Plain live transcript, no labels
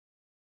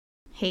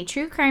Hey,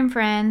 true crime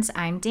friends,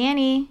 I'm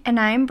Danny. And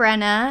I'm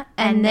Brenna.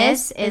 And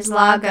this is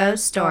Lago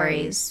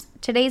Stories.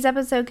 Today's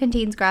episode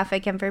contains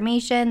graphic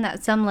information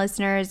that some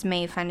listeners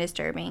may find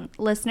disturbing.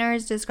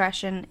 Listeners'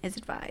 discretion is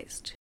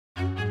advised.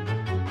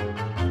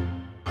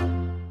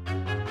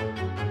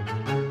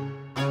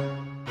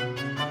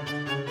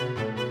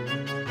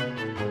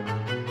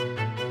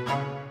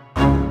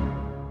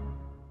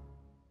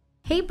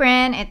 Hey,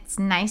 Bren, it's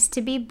nice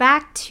to be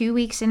back 2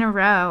 weeks in a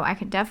row. I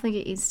could definitely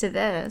get used to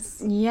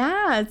this.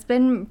 Yeah, it's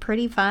been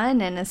pretty fun,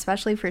 and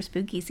especially for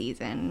spooky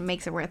season,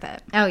 makes it worth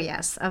it. Oh,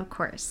 yes, of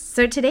course.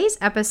 So today's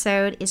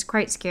episode is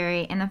quite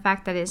scary in the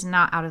fact that it's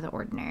not out of the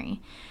ordinary.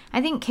 I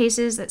think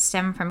cases that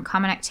stem from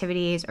common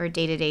activities or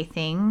day-to-day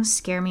things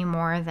scare me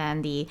more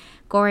than the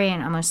gory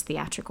and almost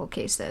theatrical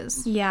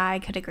cases. Yeah, I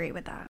could agree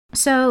with that.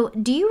 So,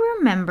 do you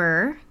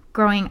remember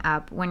growing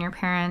up when your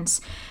parents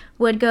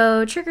would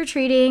go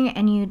trick-or-treating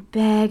and you'd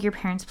beg your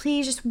parents,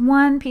 please, just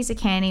one piece of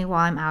candy while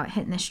I'm out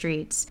hitting the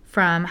streets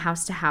from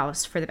house to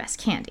house for the best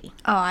candy?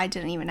 Oh, I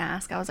didn't even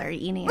ask. I was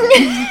already eating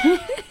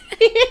it.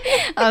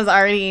 I was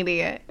already eating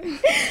it.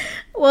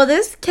 Well,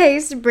 this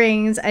case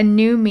brings a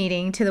new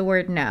meaning to the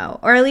word no,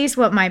 or at least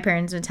what my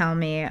parents would tell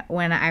me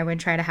when I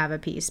would try to have a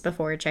piece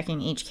before checking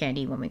each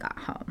candy when we got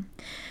home.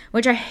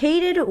 Which I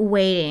hated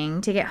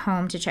waiting to get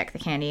home to check the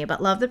candy,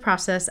 but loved the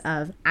process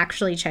of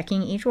actually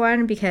checking each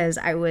one because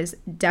I was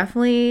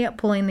definitely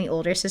pulling the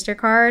older sister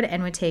card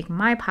and would take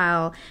my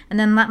pile and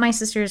then let my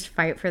sisters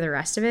fight for the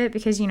rest of it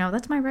because, you know,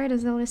 that's my right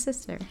as the oldest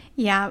sister.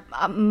 Yeah,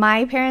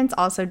 my parents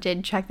also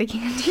did check the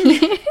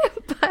candy.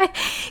 But,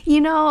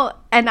 you know,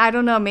 and I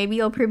don't know, maybe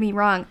you'll prove me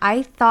wrong.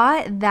 I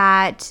thought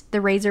that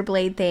the razor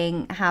blade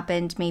thing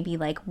happened maybe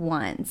like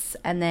once,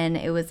 and then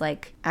it was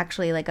like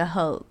actually like a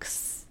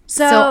hoax.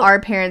 So our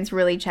parents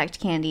really checked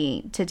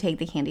candy to take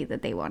the candy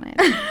that they wanted.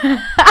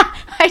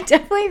 I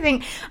definitely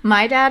think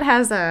my dad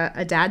has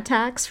a dad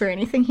tax for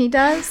anything he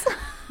does.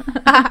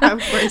 Of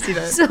course he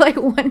does. So, like,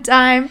 one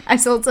time I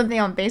sold something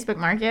on Facebook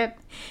Market.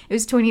 It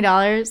was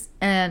 $20,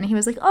 and he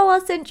was like, oh, I'll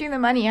send you the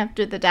money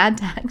after the dad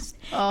tax.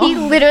 Oh. He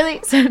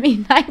literally sent me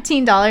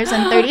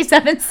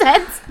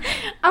 $19.37.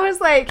 I was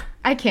like,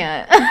 I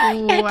can't.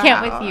 I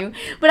can't with you.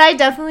 But I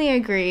definitely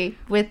agree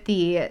with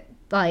the,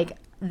 like,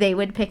 they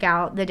would pick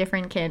out the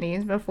different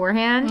candies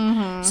beforehand.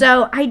 Mm-hmm.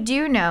 So I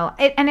do know,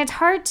 and it's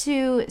hard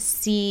to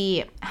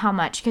see how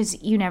much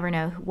because you never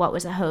know what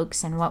was a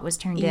hoax and what was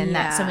turned in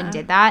that someone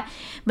did that.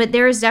 But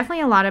there is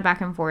definitely a lot of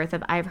back and forth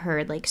of I've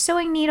heard like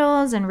sewing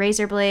needles and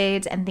razor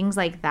blades and things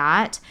like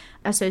that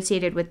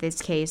associated with this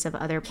case of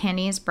other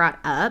candies brought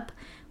up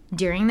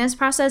during this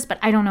process, but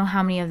I don't know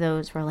how many of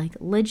those were like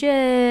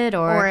legit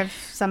or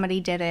if somebody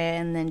did it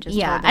and then just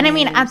told the and names. I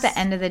mean, at the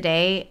end of the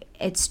day,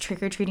 it's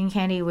trick-or-treating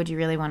candy. Would you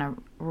really want to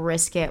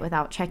risk it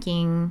without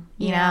checking,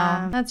 you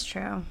know? That's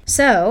true.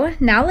 So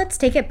now let's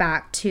take it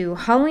back to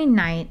Halloween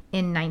night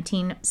in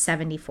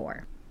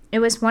 1974. It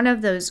was one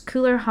of those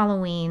cooler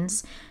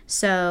Halloweens.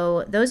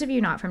 So those of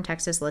you not from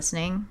Texas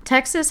listening,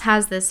 Texas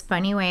has this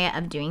funny way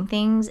of doing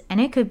things,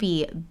 and it could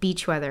be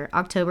beach weather,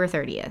 October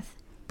 30th.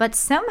 But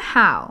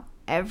somehow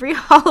every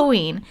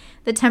Halloween,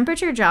 the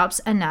temperature drops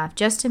enough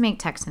just to make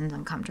Texans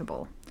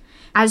uncomfortable.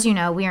 As you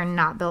know, we are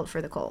not built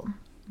for the cold.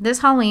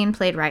 This Halloween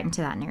played right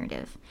into that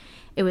narrative.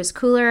 It was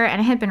cooler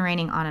and it had been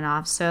raining on and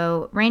off,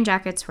 so rain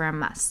jackets were a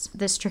must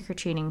this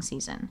trick-or-treating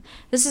season.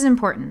 This is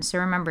important, so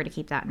remember to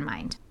keep that in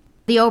mind.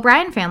 The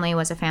O'Brien family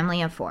was a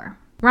family of 4.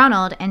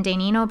 Ronald and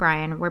Danine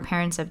O'Brien were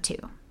parents of 2.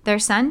 Their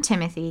son,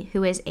 Timothy,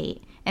 who is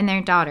 8, and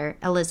their daughter,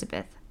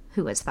 Elizabeth,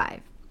 who was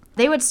 5.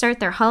 They would start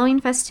their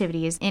Halloween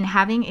festivities in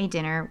having a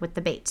dinner with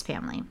the Bates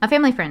family, a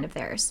family friend of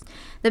theirs.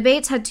 The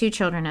Bates had 2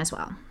 children as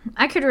well.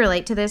 I could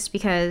relate to this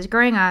because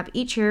growing up,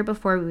 each year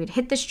before we would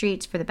hit the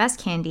streets for the best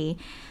candy,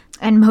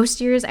 and most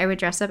years I would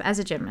dress up as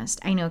a gymnast.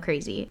 I know,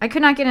 crazy. I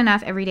could not get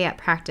enough every day at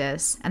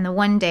practice, and the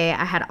one day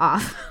I had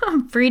off,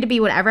 free to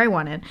be whatever I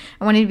wanted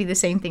to be the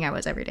same thing I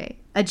was every day,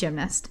 a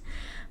gymnast.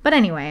 But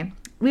anyway,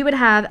 we would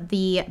have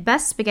the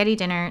best spaghetti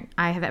dinner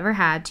I have ever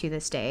had to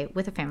this day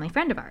with a family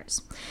friend of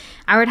ours.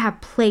 I would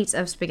have plates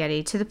of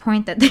spaghetti to the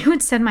point that they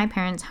would send my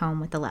parents home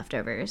with the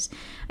leftovers.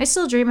 I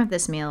still dream of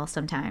this meal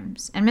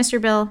sometimes. And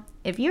Mr. Bill,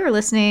 if you are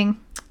listening,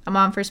 I'm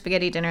on for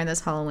spaghetti dinner this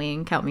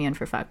Halloween. Count me in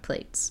for 5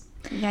 plates.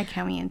 Yeah,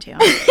 count me in too.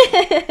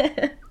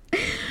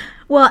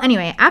 Well,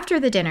 anyway, after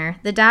the dinner,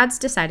 the dads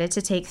decided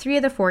to take 3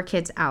 of the 4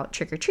 kids out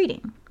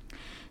trick-or-treating.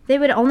 They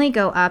would only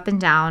go up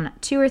and down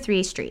 2 or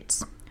 3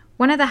 streets.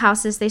 One of the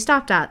houses they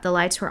stopped at, the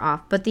lights were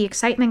off, but the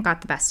excitement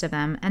got the best of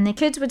them, and the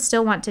kids would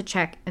still want to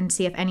check and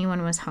see if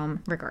anyone was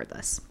home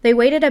regardless. They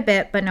waited a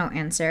bit, but no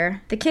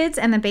answer. The kids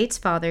and the Bates'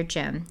 father,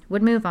 Jim,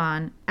 would move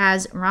on,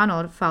 as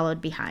Ronald followed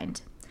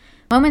behind.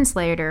 Moments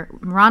later,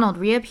 Ronald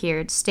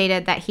reappeared,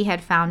 stated that he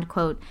had found,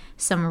 quote,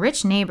 some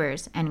rich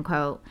neighbors, end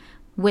quote,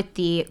 with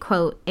the,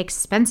 quote,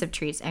 expensive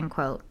treats, end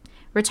quote,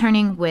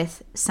 returning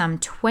with some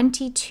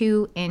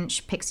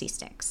 22-inch pixie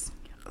sticks.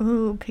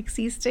 Ooh,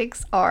 pixie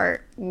sticks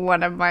are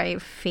one of my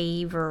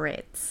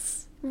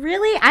favorites.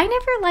 Really? I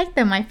never liked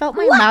them. I felt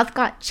my mouth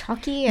got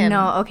chalky. And...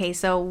 No, okay,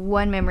 so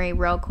one memory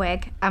real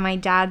quick. At my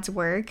dad's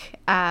work,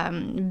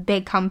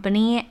 big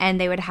company,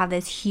 and they would have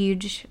this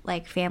huge,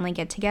 like, family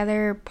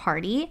get-together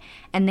party,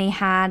 and they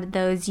had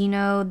those, you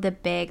know, the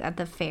big, at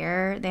the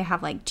fair, they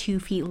have, like,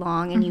 2 feet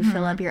long, and you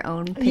fill up your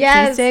own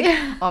pixie stick.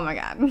 Oh, my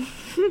God.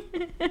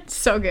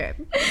 So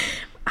good.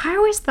 I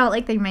always felt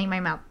like they made my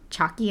mouth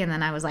chalky, and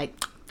then I was like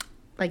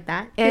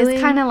that. It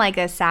was kind of like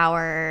a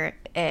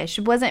sour-ish.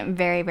 It wasn't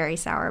very, very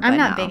sour, but I'm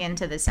not big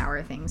into the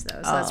sour things, though,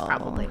 so that's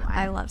probably why.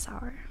 I love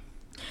sour.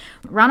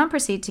 Ronald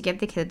proceeded to give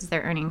the kids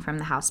their earning from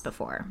the house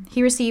before.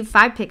 He received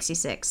 5 pixie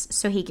sticks,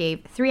 so he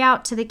gave 3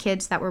 out to the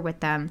kids that were with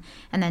them,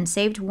 and then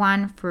saved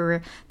 1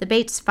 for the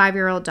Bates'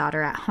 5-year-old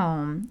daughter at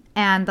home,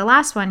 and the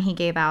last one he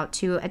gave out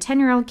to a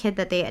 10-year-old kid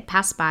that they had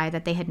passed by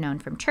that they had known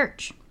from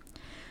church.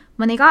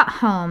 When they got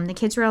home, the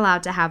kids were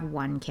allowed to have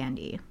 1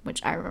 candy,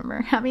 which I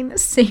remember having the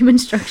same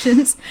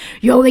instructions.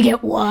 You only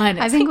get 1.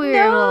 I think we were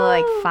able to,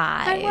 like,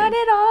 5. I want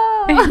it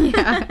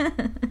all.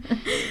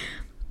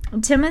 Yeah.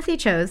 Timothy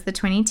chose the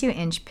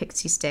 22-inch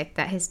pixie stick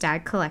that his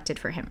dad collected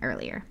for him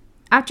earlier.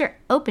 After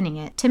opening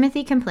it,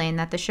 Timothy complained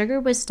that the sugar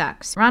was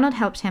stuck, so Ronald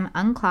helped him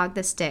unclog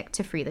the stick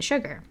to free the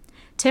sugar.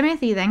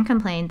 Timothy then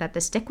complained that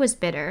the stick was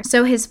bitter,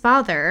 so his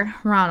father,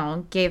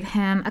 Ronald, gave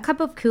him a cup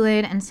of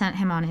Kool-Aid and sent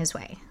him on his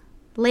way.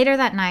 Later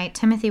that night,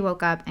 Timothy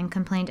woke up and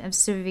complained of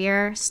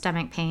severe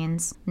stomach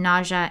pains,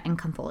 nausea, and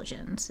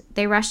convulsions.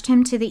 They rushed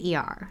him to the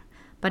ER,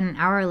 but an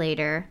hour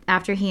later,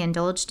 after he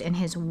indulged in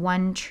his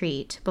 1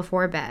 treat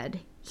before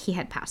bed, he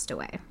had passed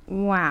away.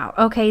 Wow.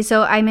 Okay,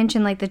 so I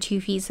mentioned like the 2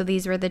 feet, so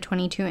these were the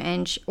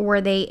 22-inch. Were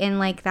they in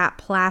like that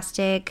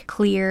plastic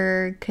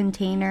clear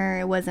container?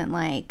 It wasn't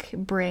like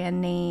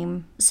brand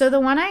name. So the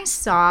one I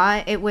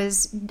saw, it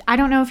was, I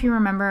don't know if you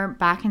remember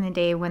back in the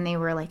day when they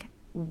were like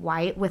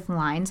white with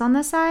lines on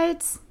the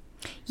sides.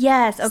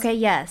 Yes. Okay.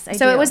 Yes. I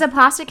do. It was a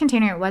plastic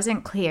container. It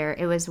wasn't clear.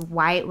 It was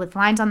white with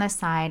lines on the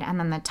side, and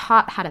then the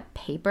top had a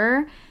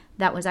paper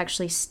that was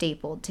actually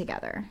stapled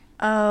together.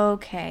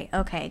 Okay.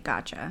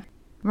 Gotcha.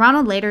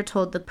 Ronald later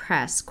told the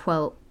press,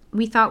 quote,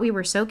 "We thought we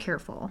were so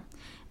careful,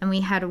 and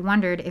we had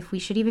wondered if we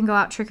should even go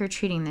out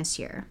trick-or-treating this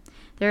year.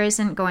 There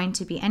isn't going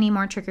to be any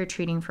more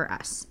trick-or-treating for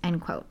us,"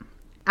 end quote.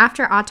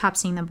 After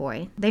autopsying the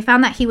boy, they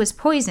found that he was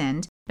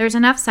poisoned. There's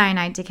enough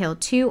cyanide to kill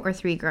 2 or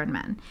 3 grown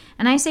men.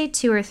 And I say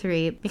 2 or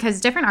 3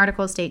 because different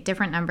articles state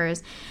different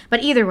numbers,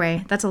 but either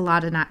way, that's a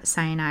lot of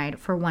cyanide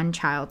for 1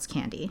 child's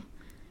candy.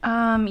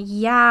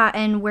 Yeah,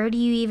 and where do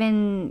you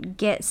even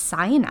get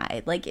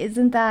cyanide? Like,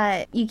 isn't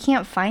that, you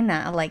can't find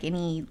that at like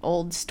any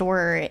old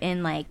store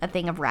in like a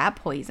thing of rat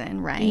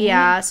poison, right?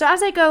 Yeah, so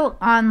as I go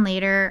on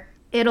later,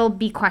 it'll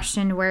be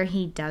questioned where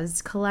he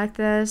does collect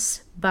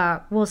this,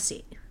 but we'll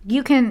see.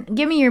 You can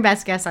give me your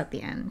best guess at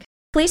the end.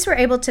 Police were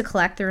able to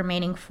collect the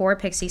remaining 4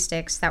 pixie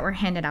sticks that were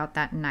handed out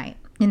that night,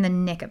 in the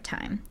nick of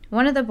time.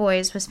 One of the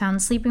boys was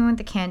found sleeping with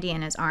the candy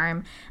in his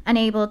arm,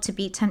 unable to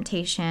beat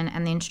temptation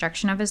and the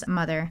instruction of his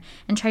mother,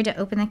 and tried to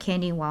open the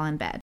candy while in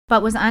bed,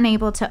 but was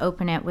unable to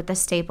open it with the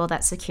staple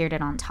that secured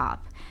it on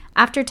top.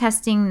 After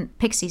testing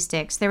pixie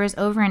sticks, there was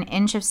over 1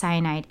 inch of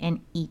cyanide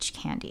in each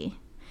candy.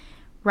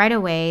 Right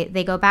away,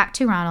 they go back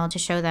to Ronald to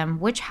show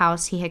them which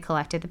house he had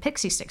collected the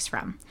pixie sticks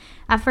from.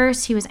 At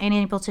first, he was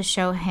unable to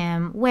show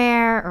him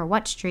where or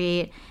what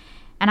street,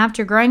 and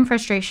after growing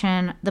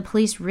frustration, the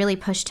police really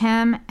pushed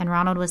him, and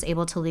Ronald was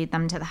able to lead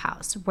them to the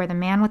house, where the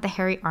man with the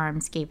hairy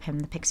arms gave him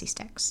the pixie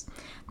sticks.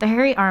 The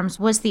hairy arms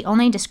was the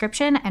only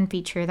description and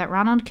feature that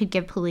Ronald could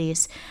give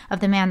police of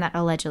the man that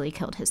allegedly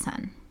killed his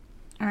son.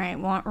 All right,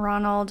 well,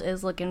 Ronald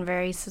is looking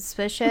very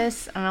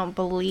suspicious. I don't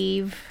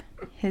believe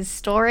his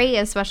story,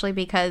 especially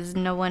because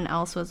no one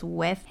else was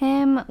with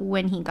him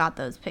when he got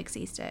those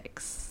pixie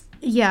sticks.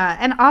 Yeah,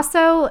 and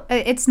also,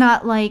 it's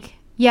not like,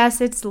 yes,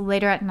 it's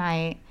later at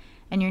night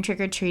and you're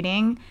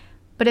trick-or-treating,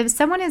 but if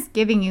someone is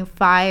giving you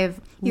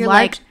 5 you're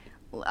like,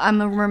 I'm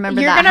going to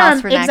remember that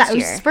house for next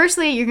year.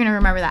 Firstly, you're going to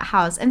remember that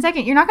house. And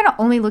second, you're not going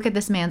to only look at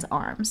this man's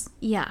arms.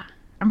 Yeah.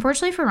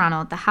 Unfortunately for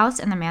Ronald, the house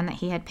and the man that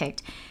he had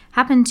picked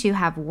happened to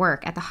have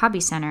work at the Hobby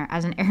Center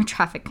as an air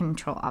traffic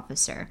control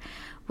officer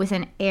with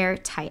an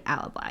airtight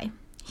alibi.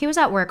 He was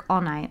at work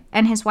all night,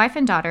 and his wife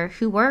and daughter,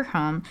 who were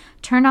home,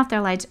 turned off their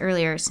lights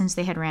earlier since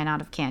they had ran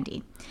out of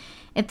candy.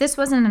 If this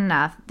wasn't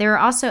enough, they were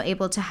also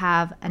able to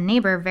have a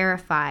neighbor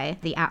verify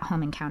the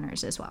at-home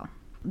encounters as well.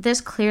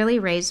 This clearly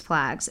raised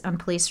flags on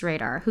police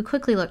radar, who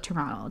quickly looked to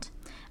Ronald.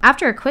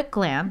 After a quick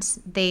glance,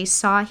 they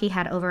saw he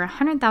had over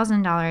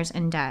 $100,000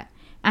 in debt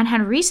and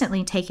had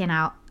recently taken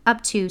out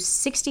up to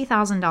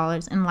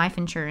 $60,000 in life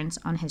insurance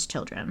on his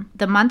children,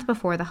 the month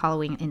before the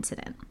Halloween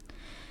incident.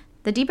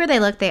 The deeper they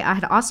looked, they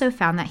had also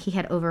found that he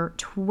had over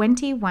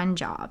 21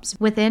 jobs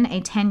within a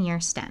 10-year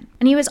stint.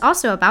 And he was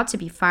also about to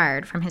be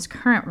fired from his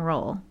current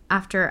role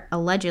after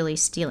allegedly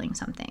stealing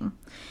something.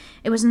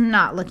 It was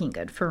not looking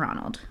good for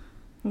Ronald.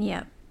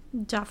 Yep,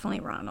 definitely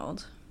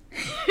Ronald.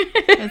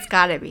 It's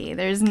gotta be.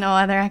 There's no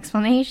other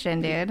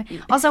explanation,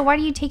 dude. Also, why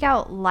do you take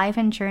out life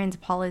insurance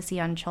policy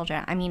on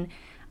children? I mean,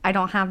 I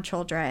don't have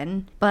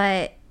children,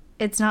 but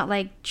it's not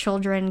like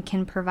children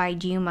can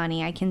provide you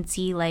money. I can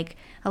see like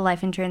a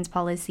life insurance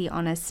policy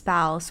on a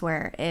spouse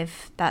where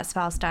if that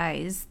spouse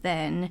dies,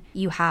 then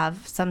you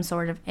have some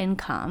sort of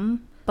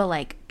income. But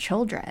like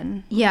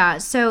children. Yeah,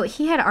 so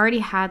he had already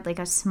had like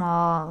a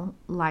small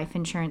life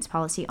insurance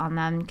policy on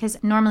them because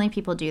normally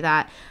people do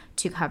that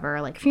to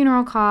cover like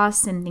funeral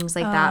costs and things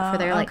like that for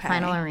their like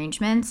final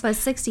arrangements. But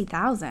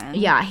 $60,000.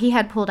 Yeah, he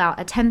had pulled out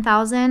a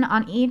 $10,000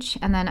 on each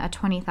and then a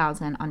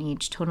 $20,000 on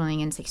each, totaling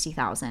in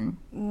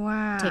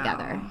 $60,000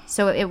 together.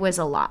 So it was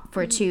a lot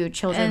for two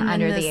children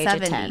under the age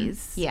of 10.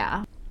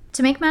 Yeah.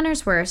 To make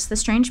matters worse, the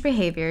strange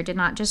behavior did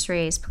not just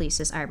raise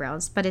police's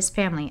eyebrows, but his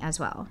family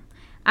as well.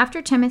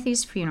 After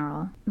Timothy's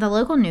funeral, the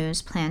local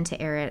news planned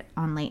to air it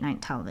on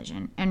late-night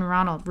television, and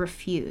Ronald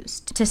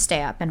refused to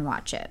stay up and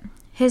watch it.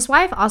 His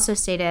wife also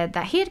stated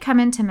that he had come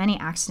into many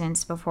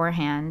accidents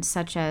beforehand,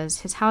 such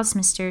as his house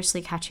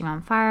mysteriously catching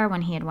on fire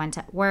when he had went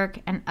at work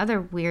and other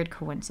weird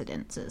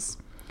coincidences.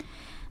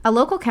 A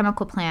local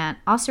chemical plant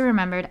also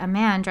remembered a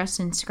man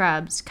dressed in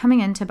scrubs coming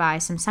in to buy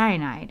some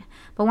cyanide,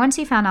 but once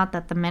he found out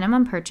that the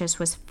minimum purchase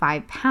was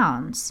 5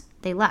 pounds,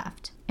 they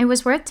left. It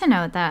was worth to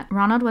note that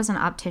Ronald was an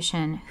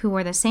optician who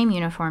wore the same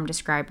uniform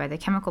described by the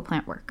chemical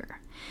plant worker.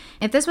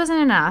 If this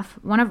wasn't enough,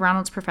 one of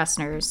Ronald's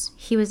professors,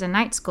 he was in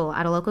night school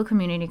at a local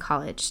community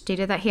college,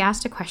 stated that he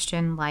asked a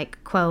question like,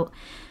 quote,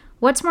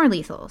 "What's more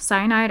lethal,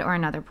 cyanide or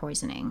another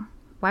poisoning?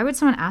 Why would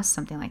someone ask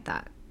something like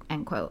that?"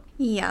 End quote.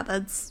 Yeah,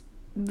 that's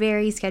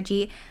very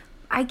sketchy.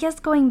 I guess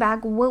going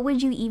back, what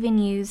would you even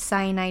use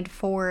cyanide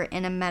for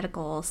in a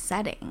medical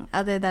setting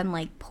other than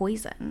like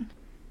poison?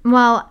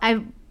 Well,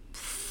 I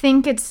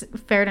think it's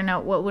fair to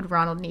note what would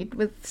Ronald need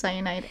with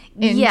cyanide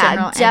in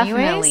general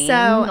definitely. Anyway.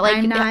 So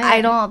like, I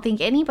don't think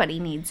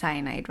anybody needs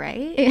cyanide,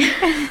 right?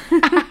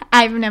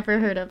 I've never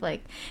heard of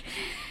like,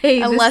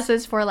 hey, unless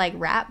it's for like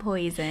rat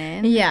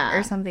poison,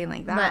 or something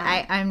like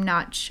that. But I'm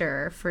not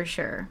sure for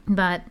sure.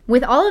 But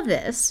with all of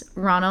this,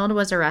 Ronald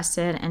was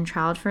arrested and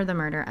trialed for the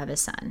murder of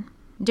his son.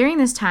 During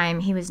this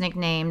time, he was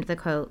nicknamed the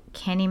quote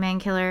Candyman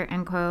Killer,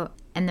 end quote,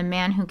 and the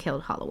man who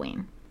killed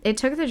Halloween. It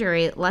took the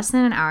jury less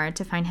than an hour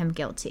to find him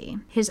guilty.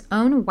 His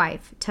own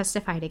wife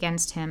testified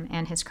against him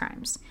and his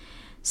crimes,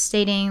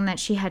 stating that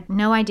she had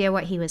no idea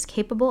what he was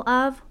capable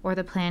of or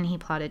the plan he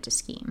plotted to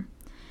scheme.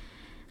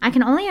 I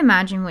can only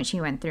imagine what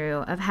she went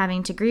through of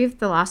having to grieve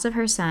the loss of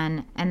her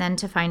son and then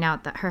to find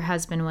out that her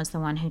husband was the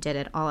one who did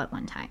it all at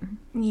one time.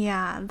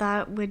 Yeah,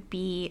 that would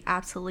be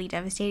absolutely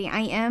devastating.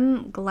 I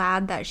am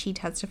glad that she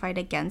testified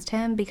against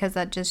him because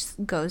that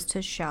just goes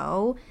to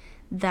show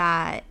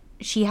that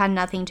she had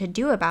nothing to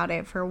do about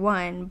it, for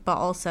one, but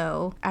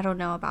also, I don't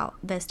know about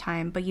this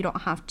time, but you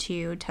don't have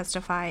to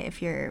testify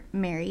if you're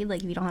married.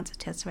 Like, you don't have to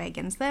testify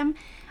against them.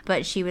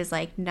 But she was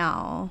like,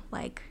 no,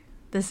 like,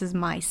 this is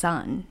my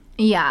son.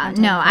 Yeah,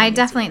 no, I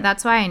definitely,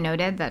 that's why I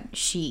noted that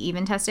she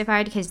even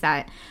testified, because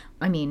that,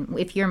 I mean,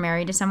 if you're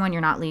married to someone,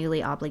 you're not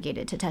legally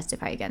obligated to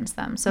testify against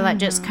them. So that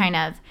just kind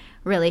of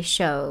really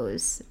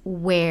shows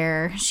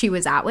where she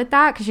was at with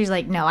that, because she's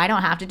like, no, I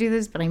don't have to do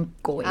this, but I'm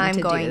going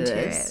to do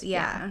this.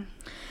 Yeah.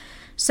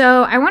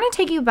 So I want to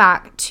take you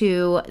back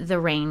to the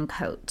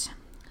raincoat.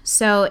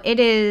 So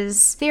it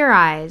is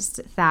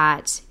theorized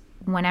that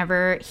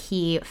whenever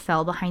he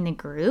fell behind the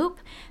group,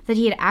 that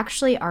he had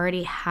actually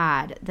already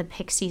had the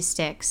pixie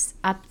sticks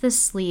up the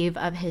sleeve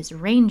of his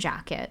rain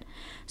jacket.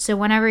 So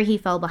whenever he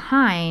fell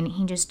behind,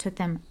 he just took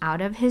them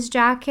out of his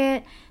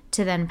jacket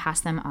to then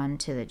pass them on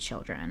to the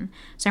children.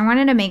 So I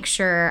wanted to make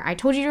sure, I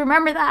told you to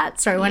remember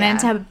that. So I wanted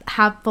to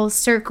have full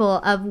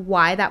circle of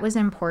why that was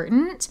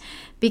important,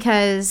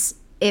 because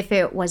if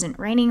it wasn't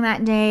raining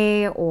that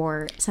day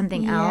or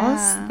something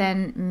else,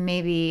 then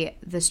maybe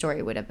the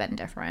story would have been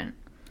different.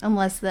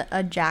 Unless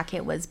a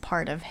jacket was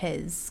part of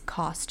his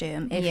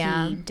costume, if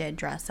he did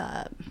dress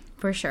up.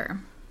 For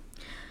sure.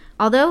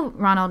 Although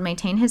Ronald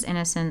maintained his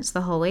innocence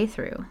the whole way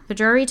through, the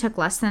jury took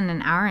less than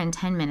an hour and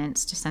 10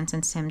 minutes to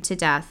sentence him to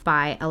death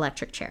by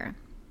electric chair.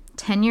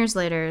 10 years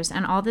later,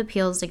 and all the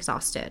appeals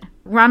exhausted,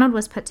 Ronald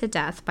was put to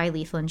death by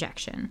lethal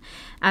injection,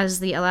 as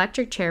the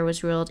electric chair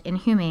was ruled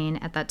inhumane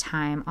at that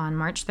time on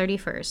March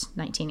 31st,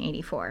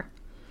 1984.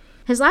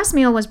 His last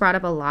meal was brought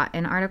up a lot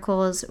in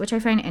articles, which I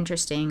find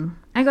interesting.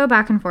 I go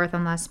back and forth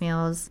on last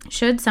meals.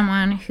 Should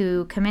someone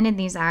who committed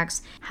these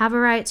acts have a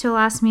right to a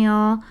last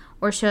meal,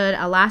 or should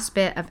a last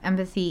bit of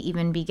empathy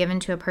even be given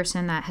to a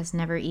person that has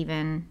never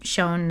even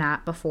shown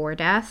that before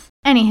death?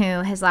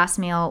 Anywho, his last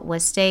meal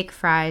was steak,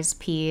 fries,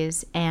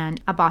 peas,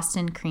 and a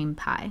Boston cream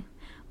pie.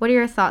 What are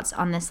your thoughts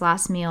on this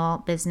last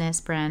meal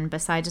business, Bryn,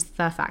 besides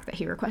the fact that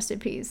he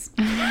requested peas?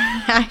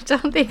 I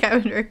don't think I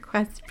would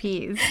request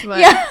peas. But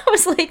yeah, I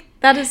was like,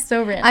 that is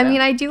so random. I mean,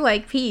 I do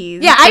like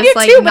peas. Yeah, I do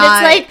too, but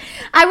it's like,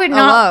 I would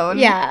not. Alone.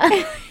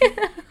 Yeah.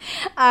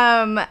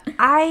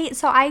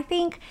 I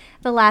think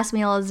the last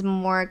meal is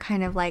more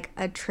kind of like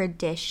a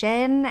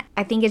tradition.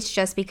 I think it's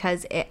just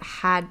because it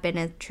had been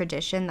a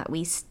tradition that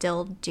we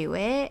still do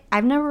it.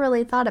 I've never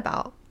really thought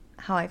about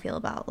how I feel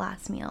about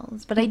last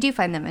meals, but I do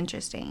find them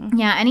interesting.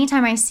 Yeah,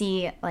 anytime I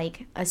see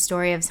like a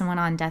story of someone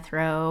on death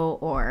row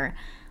or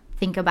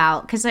think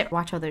about, because I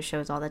watch all those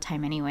shows all the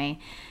time anyway.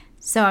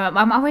 So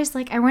I'm always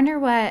like, I wonder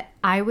what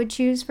I would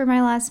choose for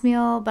my last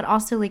meal, but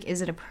also like,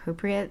 is it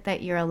appropriate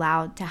that you're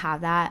allowed to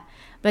have that?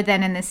 But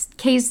then in this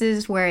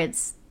cases where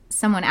it's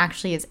someone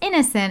actually is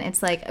innocent,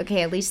 it's like,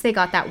 okay, at least they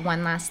got that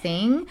one last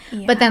thing.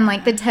 Yeah. But then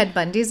like the Ted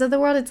Bundys of the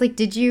world, it's like,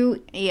 did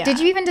you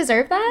even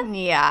deserve that?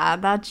 Yeah,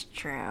 that's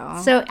true.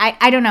 So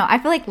I don't know. I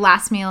feel like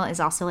last meal is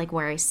also like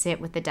where I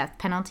sit with the death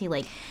penalty.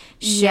 Like,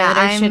 should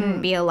or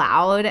shouldn't be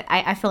allowed.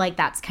 I feel like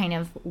that's kind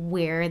of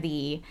where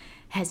the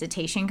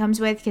hesitation comes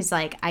with, because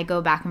like I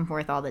go back and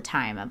forth all the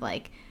time of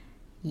like,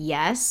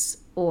 yes,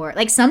 or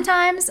like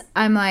sometimes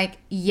I'm like,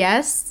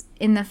 yes,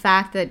 in the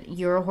fact that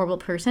you're a horrible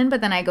person,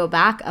 but then I go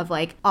back of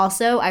like,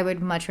 also I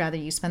would much rather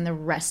you spend the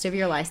rest of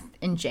your life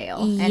in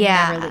jail and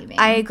never leaving.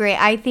 I agree.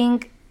 I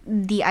think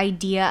the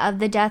idea of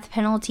the death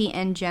penalty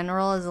in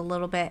general is a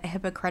little bit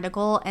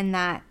hypocritical in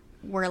that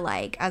we're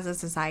like, as a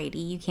society,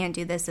 you can't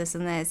do this, this,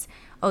 and this.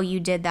 Oh,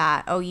 you did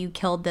that. Oh, you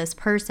killed this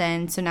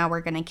person, so now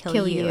we're gonna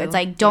kill you. It's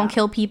like, don't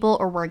kill people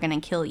or we're gonna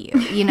kill you.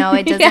 You know,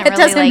 it doesn't it really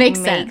doesn't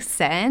make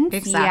sense.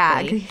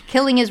 Exactly. Yeah,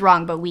 killing is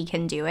wrong, but we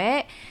can do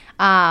it.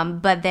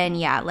 But then,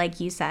 yeah, like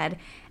you said,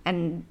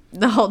 and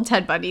the whole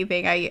Ted Bundy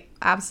thing, I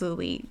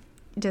absolutely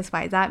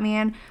despise that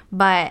man.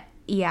 But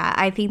yeah,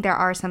 I think there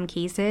are some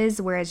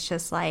cases where it's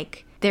just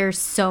like, there's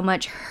so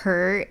much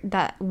hurt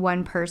that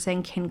one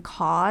person can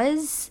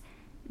cause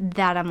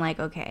that I'm like,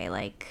 okay,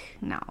 like,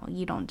 no,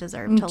 you don't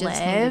deserve to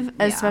live.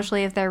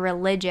 Especially if they're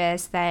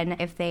religious, then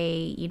if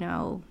they, you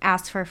know,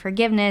 ask for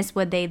forgiveness,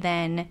 would they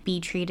then be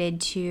treated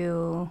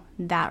to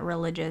that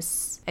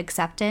religious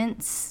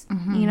acceptance?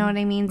 Mm-hmm. You know what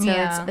I mean?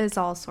 So it's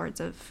all sorts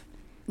of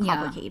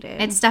complicated.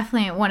 Yeah. It's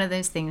definitely one of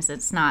those things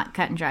that's not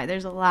cut and dry.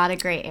 There's a lot of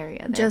gray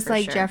area there. Just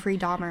like Jeffrey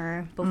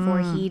Dahmer,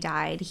 before he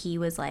died, he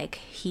was like,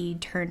 he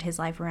turned his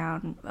life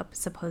around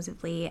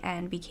supposedly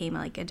and became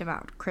like a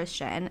devout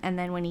Christian. And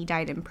then when he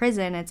died in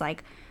prison, it's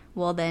like,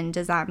 well, then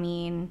does that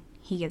mean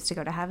he gets to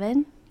go to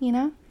heaven? You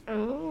know?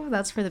 Oh,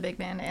 that's for the big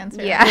man to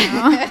answer.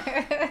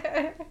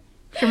 Yeah.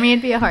 For me,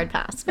 it'd be a hard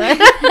pass, but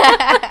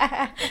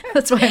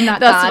that's why I'm not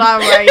That's God. not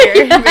why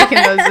you're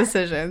making those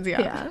decisions.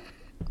 Yeah.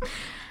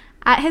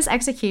 At his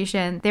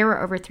execution, there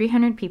were over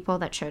 300 people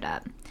that showed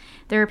up.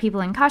 There were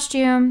people in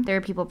costume, there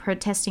were people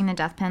protesting the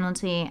death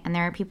penalty, and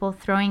there were people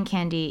throwing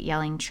candy,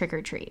 yelling trick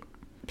or treat.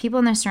 People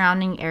in the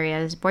surrounding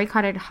areas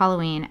boycotted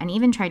Halloween and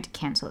even tried to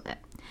cancel it.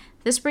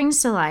 This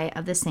brings to light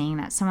of the saying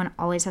that someone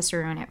always has to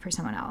ruin it for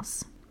someone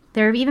else.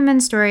 There have even been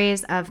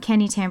stories of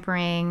candy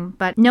tampering,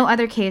 but no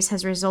other case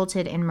has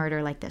resulted in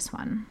murder like this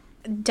one.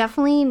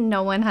 Definitely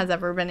no one has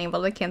ever been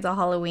able to cancel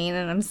Halloween,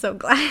 and I'm so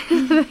glad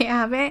they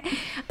haven't.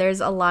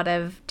 There's a lot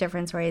of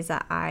different stories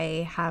that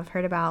I have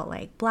heard about,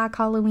 like Black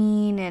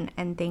Halloween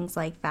and things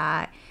like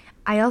that.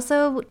 I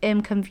also am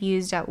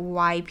confused at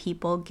why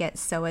people get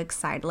so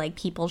excited. Like,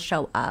 people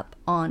show up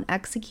on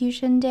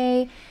execution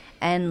day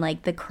and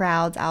like the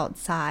crowds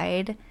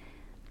outside.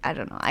 I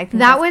don't know. I think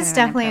that was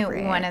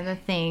definitely one of the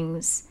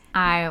things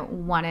I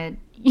wanted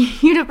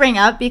you to bring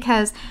up,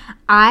 because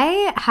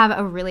I have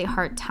a really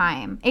hard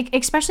time,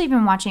 especially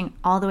even watching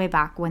all the way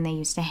back when they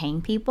used to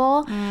hang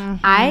people. Mm-hmm.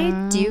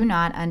 I do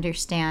not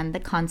understand the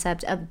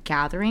concept of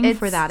gathering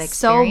for that experience. It's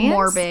so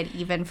morbid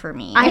even for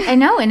me. I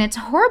know, and it's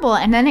horrible.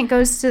 And then it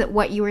goes to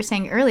what you were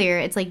saying earlier.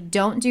 It's like,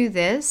 don't do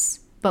this,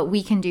 but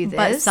we can do this.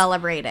 But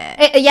celebrate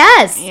it.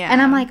 Yes. Yeah.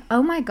 And I'm like,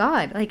 oh my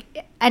God.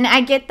 Like, and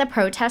I get the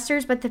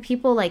protesters, but the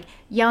people like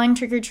yelling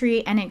trick or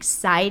treat and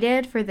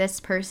excited for this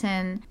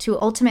person to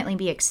ultimately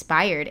be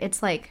expired.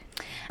 It's like,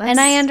 and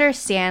I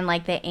understand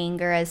like the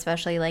anger,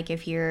 especially like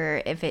if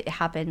it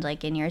happened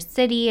like in your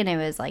city and it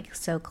was like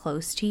so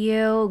close to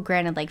you.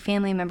 Granted, like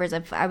family members,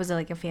 if I was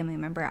like a family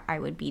member, I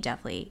would be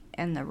definitely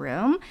in the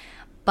room.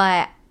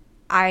 But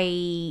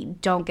I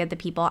don't get the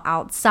people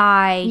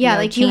outside. Yeah,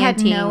 like you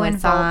had no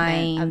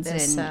involvement of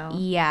this. So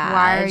yeah,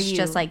 why are you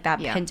just like that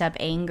pent up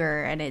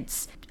anger, and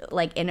it's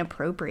like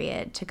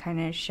inappropriate to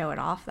kind of show it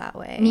off that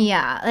way.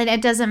 Yeah, and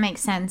it doesn't make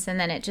sense, and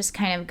then it just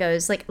kind of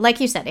goes like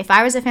you said. If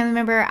I was a family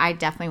member, I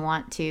definitely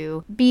want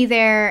to be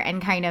there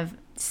and kind of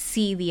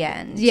see the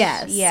end.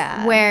 Yes.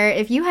 Yeah. Where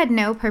if you had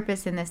no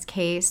purpose in this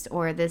case,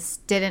 or this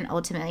didn't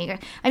ultimately,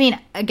 I mean,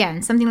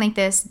 again, something like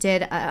this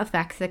did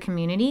affect the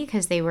community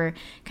because they were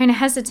kind of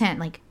hesitant.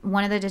 Like,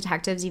 one of the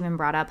detectives even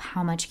brought up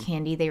how much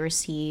candy they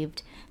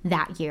received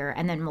that year,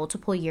 and then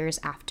multiple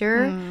years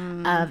after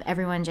of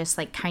everyone just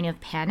like kind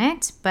of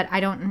panicked. But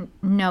I don't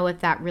know if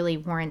that really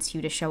warrants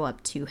you to show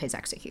up to his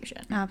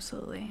execution.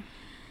 Absolutely.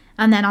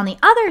 And then on the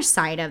other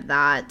side of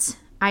that,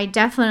 I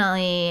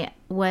definitely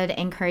would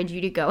encourage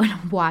you to go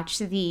and watch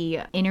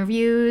the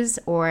interviews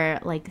or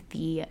like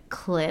the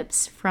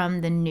clips from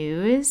the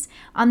news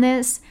on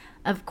this.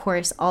 Of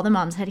course, all the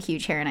moms had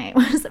huge hair and I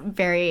was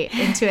very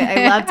into it.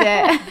 I loved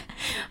it.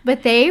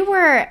 But they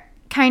were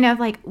kind of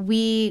like,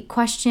 we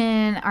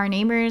question our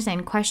neighbors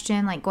and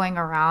question like going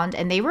around,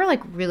 and they were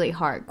like really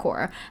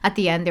hardcore. At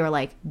the end, they were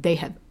like, they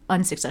have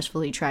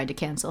unsuccessfully tried to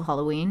cancel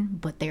Halloween,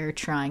 but they're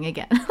trying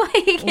again.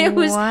 Like, it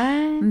was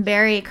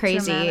very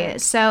crazy.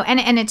 Dramatic. So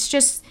and it's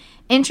just,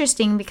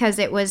 interesting because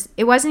it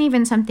wasn't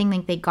even something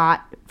like they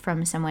got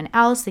from someone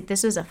else. Like,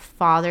 this was a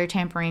father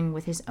tampering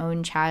with his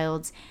own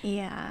child's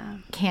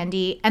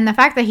candy. And the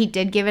fact that he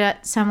did give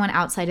it to someone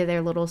outside of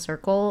their little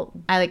circle,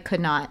 I like could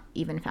not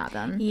even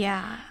fathom.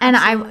 Yeah, and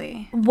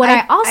absolutely.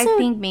 I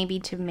think maybe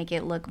to make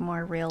it look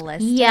more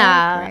realistic.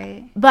 Yeah,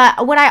 right?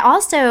 But what I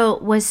also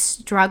was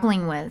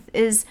struggling with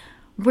is,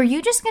 were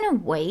you just gonna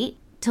wait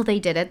till they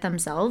did it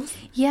themselves?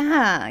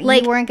 Yeah,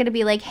 like, you weren't gonna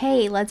be like,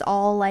 hey, let's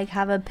all like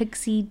have a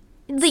pixie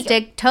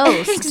stick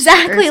toast.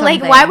 Exactly.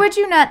 Like, why would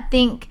you not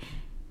think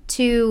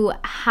to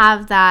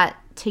have that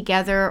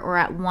together or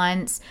at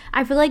once?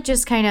 I feel like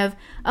just kind of,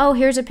 oh,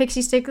 here's a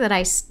pixie stick that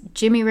I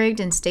jimmy rigged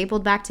and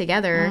stapled back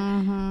together.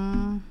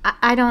 Mm-hmm.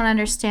 I don't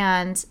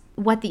understand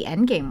what the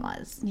end game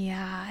was.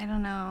 Yeah, I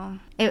don't know.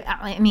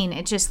 I mean,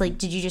 it's just like,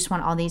 did you just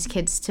want all these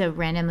kids to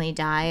randomly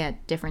die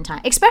at different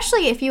times?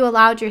 Especially if you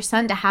allowed your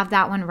son to have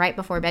that one right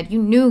before bed.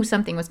 You knew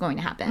something was going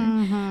to happen.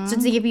 Mm-hmm. So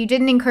it's like, if you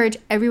didn't encourage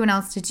everyone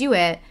else to do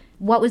it,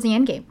 what was the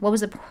end game? What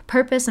was the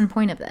purpose and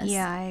point of this?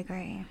 Yeah, I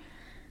agree.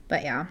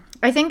 But yeah,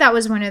 I think that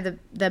was one of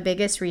the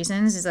biggest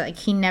reasons, is that like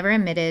he never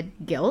admitted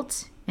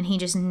guilt, and he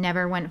just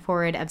never went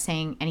forward of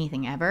saying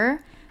anything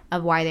ever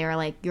of why they were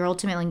like, you're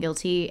ultimately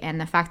guilty, and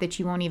the fact that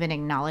you won't even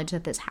acknowledge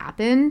that this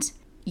happened,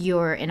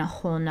 you're in a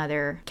whole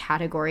nother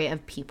category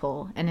of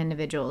people and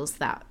individuals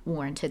that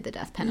warranted the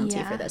death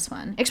penalty for this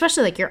one.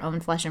 Especially like your own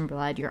flesh and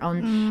blood, your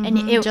own... Mm-hmm.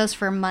 And it, just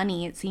for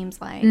money, it seems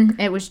like.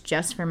 It was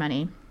just for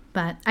money.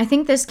 But I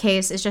think this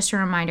case is just a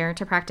reminder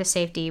to practice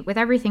safety with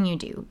everything you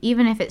do,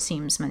 even if it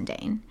seems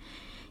mundane.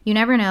 You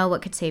never know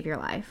what could save your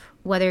life,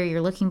 whether you're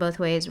looking both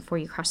ways before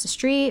you cross the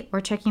street or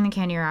checking the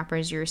candy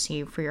wrappers you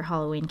receive for your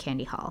Halloween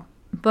candy haul.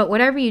 But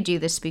whatever you do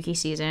this spooky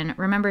season,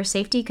 remember,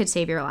 safety could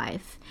save your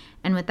life.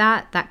 And with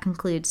that, that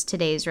concludes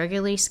today's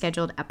regularly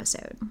scheduled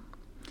episode.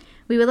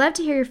 We would love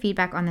to hear your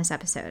feedback on this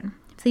episode.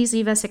 Please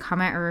leave us a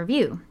comment or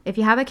review. If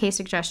you have a case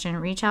suggestion,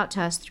 reach out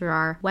to us through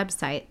our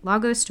website,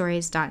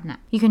 lagosstories.net.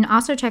 You can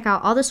also check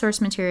out all the source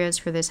materials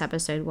for this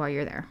episode while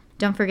you're there.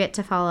 Don't forget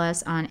to follow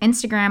us on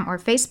Instagram or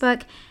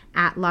Facebook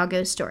at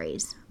Lagos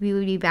Stories. We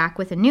will be back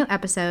with a new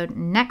episode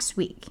next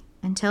week.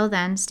 Until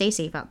then, stay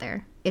safe out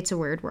there. It's a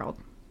weird world.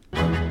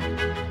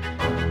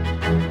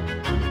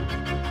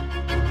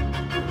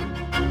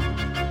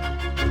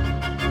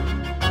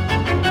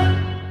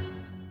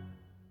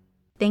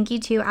 Thank you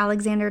to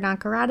Alexander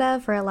Nakarada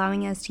for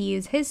allowing us to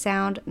use his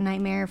sound,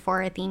 Nightmare,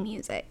 for our theme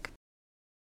music.